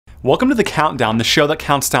Welcome to The Countdown, the show that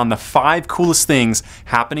counts down the 5 coolest things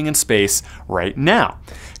happening in space right now.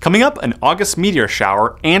 Coming up, an August meteor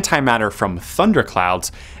shower, antimatter from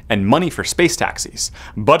Thunderclouds, and money for space taxis.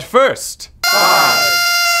 But first... 5.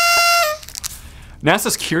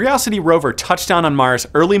 NASA's Curiosity rover touched down on Mars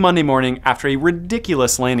early Monday morning after a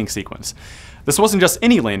ridiculous landing sequence. This wasn't just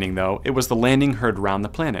any landing, though. It was the landing heard round the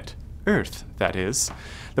planet. Earth, that is.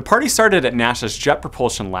 The party started at NASA's Jet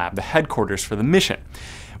Propulsion Lab, the headquarters for the mission.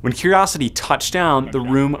 When Curiosity touched down, the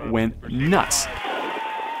room went nuts.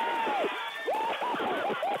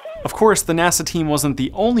 Of course, the NASA team wasn't the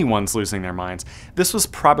only ones losing their minds. This was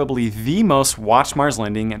probably the most watched Mars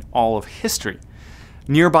landing in all of history.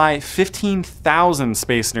 Nearby, 15,000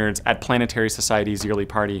 space nerds at Planetary Society's yearly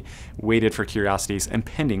party waited for Curiosity's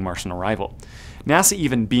impending Martian arrival. NASA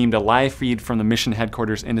even beamed a live feed from the mission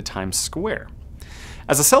headquarters into Times Square.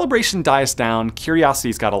 As the celebration dies down,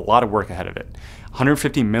 Curiosity's got a lot of work ahead of it,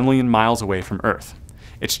 150 million miles away from Earth.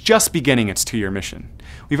 It's just beginning its 2-year mission.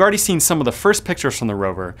 We've already seen some of the first pictures from the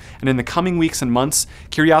rover, and in the coming weeks and months,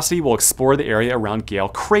 Curiosity will explore the area around Gale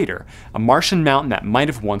Crater, a Martian mountain that might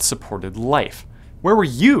have once supported life. Where were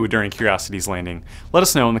you during Curiosity's landing? Let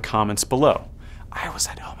us know in the comments below. I was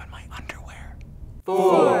at home in my underwear.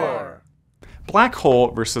 4. Black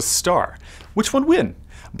hole versus star. Which one win?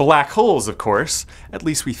 Black holes, of course. At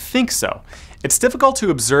least we think so. It's difficult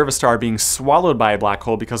to observe a star being swallowed by a black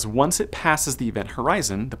hole because once it passes the event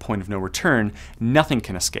horizon, the point of no return, nothing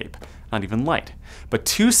can escape, not even light. But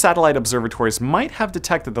 2 satellite observatories might have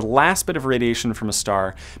detected the last bit of radiation from a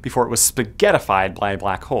star before it was spaghettified by a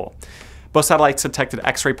black hole. Both satellites detected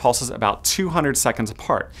X-ray pulses about 200 seconds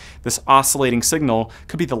apart. This oscillating signal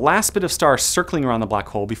could be the last bit of star circling around the black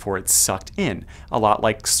hole before it's sucked in, a lot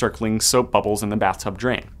like circling soap bubbles in the bathtub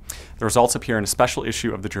drain. The results appear in a special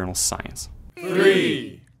issue of the journal Science.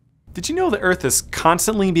 3. Did you know the Earth is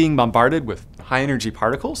constantly being bombarded with high-energy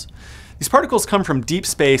particles? These particles come from deep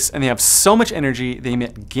space and they have so much energy they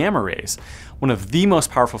emit gamma rays, one of the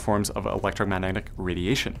most powerful forms of electromagnetic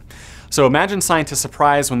radiation. So imagine scientists'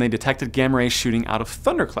 surprise when they detected gamma rays shooting out of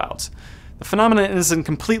thunderclouds. The phenomenon isn't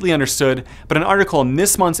completely understood, but an article in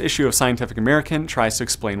this month's issue of Scientific American tries to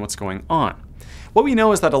explain what's going on. What we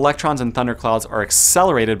know is that electrons in thunderclouds are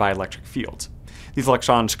accelerated by electric fields. These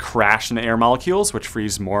electrons crash into air molecules, which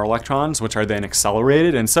frees more electrons, which are then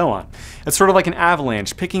accelerated, and so on. It's sort of like an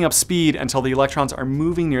avalanche, picking up speed until the electrons are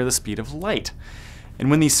moving near the speed of light. And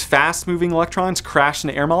when these fast-moving electrons crash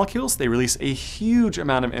into air molecules, they release a huge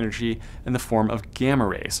amount of energy in the form of gamma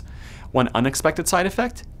rays. One unexpected side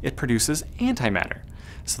effect, it produces antimatter.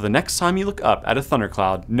 So the next time you look up at a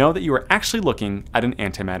thundercloud, know that you are actually looking at an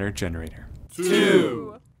antimatter generator.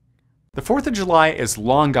 2. The 4th of July is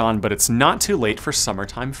long gone, but it's not too late for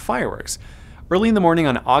summertime fireworks. Early in the morning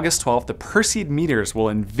on August 12th, the Perseid meteors will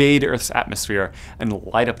invade Earth's atmosphere and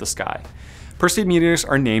light up the sky. Perseid meteors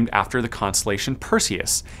are named after the constellation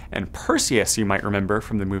Perseus, and Perseus, you might remember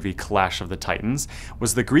from the movie Clash of the Titans,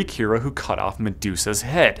 was the Greek hero who cut off Medusa's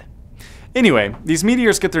head. Anyway, these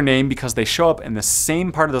meteors get their name because they show up in the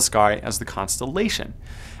same part of the sky as the constellation.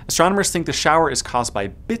 Astronomers think the shower is caused by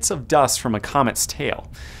bits of dust from a comet's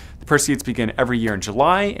tail. The Perseids begin every year in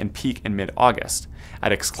July and peak in mid-August.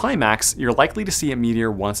 At its climax, you're likely to see a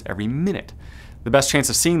meteor once every minute. The best chance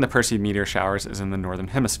of seeing the Perseid meteor showers is in the northern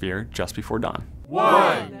hemisphere, just before dawn.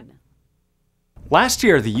 1. Last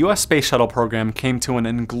year, the US Space Shuttle program came to an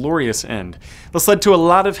inglorious end. This led to a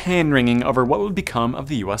lot of hand-wringing over what would become of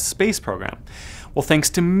the US space program. Well,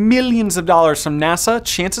 thanks to millions of dollars from NASA,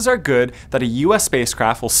 chances are good that a US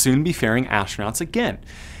spacecraft will soon be ferrying astronauts again.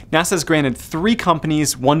 NASA has granted 3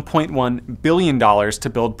 companies $1.1 billion to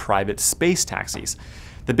build private space taxis.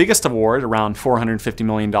 The biggest award, around $450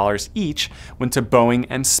 million each, went to Boeing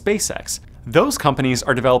and SpaceX. Those companies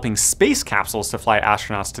are developing space capsules to fly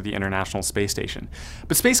astronauts to the International Space Station.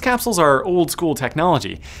 But space capsules are old school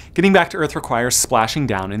technology. Getting back to Earth requires splashing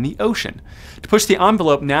down in the ocean. To push the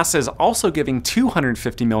envelope, NASA is also giving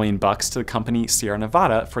 $250 million to the company Sierra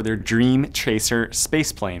Nevada for their Dream Chaser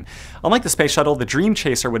spaceplane. Unlike the Space Shuttle, the Dream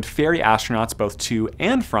Chaser would ferry astronauts both to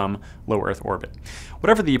and from low Earth orbit.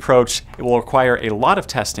 Whatever the approach, it will require a lot of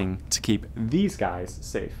testing to keep these guys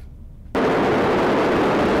safe.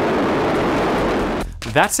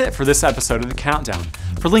 That's it for this episode of The Countdown.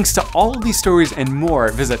 For links to all of these stories and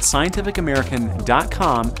more, visit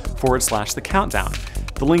scientificamerican.com/The Countdown.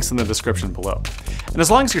 The link's in the description below. And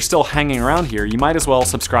as long as you're still hanging around here, you might as well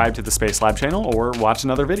subscribe to the Space Lab channel or watch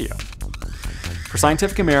another video. For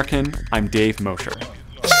Scientific American, I'm Dave Mosher.